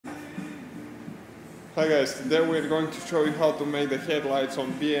Hi guys, today we're going to show you how to make the headlights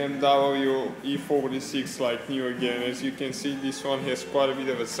on BMW e46 like new again. As you can see, this one has quite a bit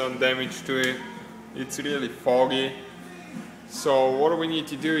of a sun damage to it. It's really foggy. So what we need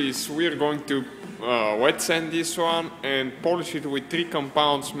to do is we're going to wet sand this one and polish it with 3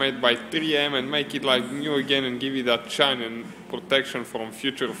 compounds made by 3M and make it like new again and give it that shine and protection from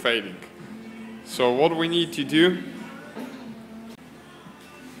future fading. So what we need to do,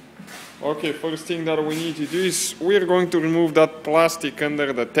 okay, first thing that we need to do is we're going to remove that plastic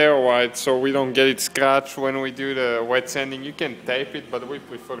under the tail light so we don't get it scratched when we do the wet sanding. You can tape it, but we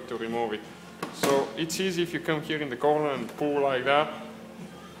prefer to remove it. So it's easy if you come here in the corner and pull like that,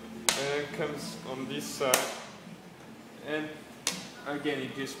 and it comes on this side, and again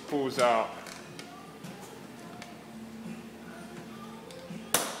it just pulls out.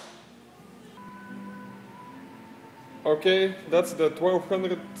 Okay, that's the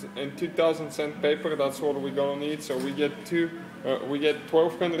 1200 and 2000 sandpaper. That's what we're gonna need. So we get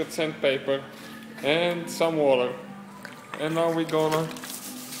 1200 sandpaper and some water, and now we're gonna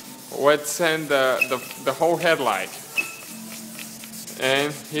wet sand the whole headlight.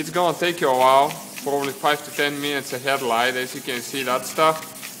 And it's gonna take you a while, probably 5 to 10 minutes a headlight. As you can see, that stuff,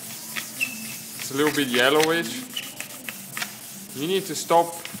 it's a little bit yellowish. You need to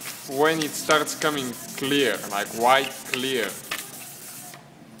stop when it starts coming clear, like white clear.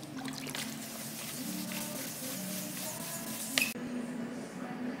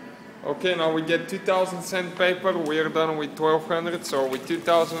 Okay, now we get 2000 sandpaper, we're done with 1200, so with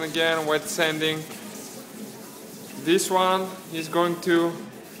 2000 again, wet sanding. This one is going to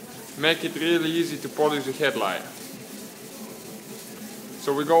make it really easy to polish the headlight.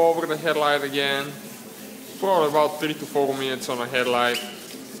 So we go over the headlight again, probably about 3 to 4 minutes on a headlight.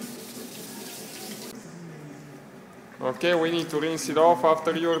 Okay, we need to rinse it off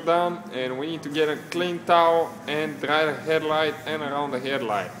after you're done, and we need to get a clean towel and dry the headlight and around the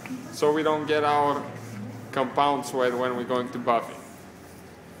headlight so we don't get our compounds wet when we're going to buff it.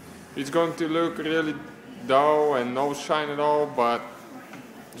 It's going to look really dull and no shine at all, but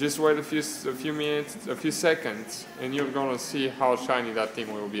just wait a few minutes, a few seconds, and you're gonna see how shiny that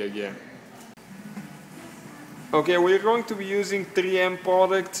thing will be again. Okay, we're going to be using 3M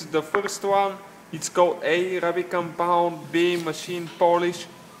products. The first one, it's called A, rubber compound, B, machine polish,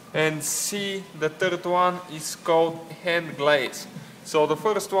 and C, the third one, is called hand glaze. So the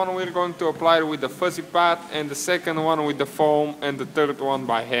first one we're going to apply with the fuzzy pad, and the second one with the foam, and the third one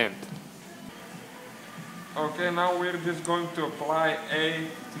by hand. Okay, now we're just going to apply A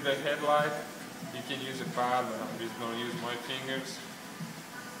to the headlight. You can use a pad, but I'm just going to use my fingers.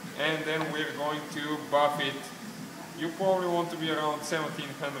 And then we're going to buff it. You probably want to be around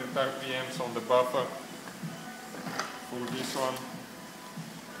 1700 RPMs on the buffer for this one.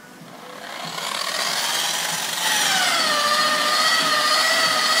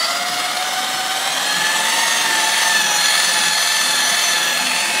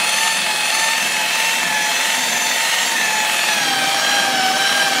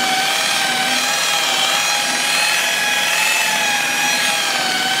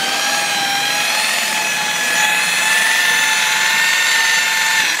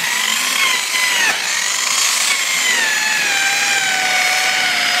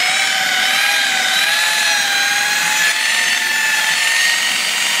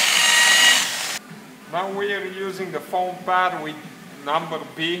 Now we are using the foam pad with number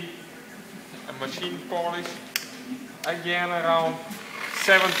B, a machine polish, again around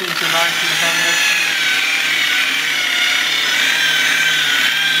 17 to 1900.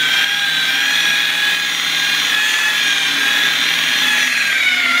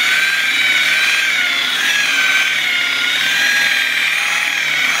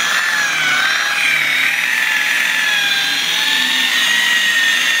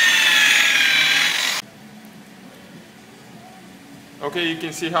 Okay, you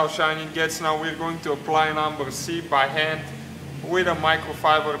can see how shiny it gets. Now we're going to apply number C by hand with a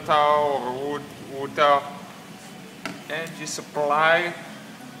microfiber towel or wood towel, and just apply.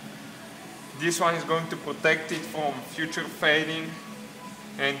 This one is going to protect it from future fading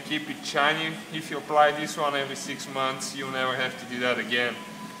and keep it shiny. If you apply this one every 6 months, you'll never have to do that again,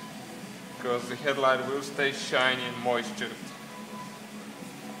 because the headlight will stay shiny and moistured.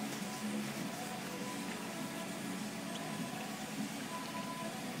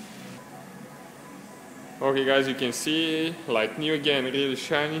 Okay guys, you can see like new again, really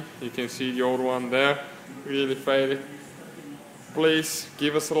shiny. You can see the old one there, really faded. Please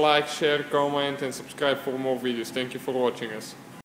give us a like, share, comment and subscribe for more videos. Thank you for watching us.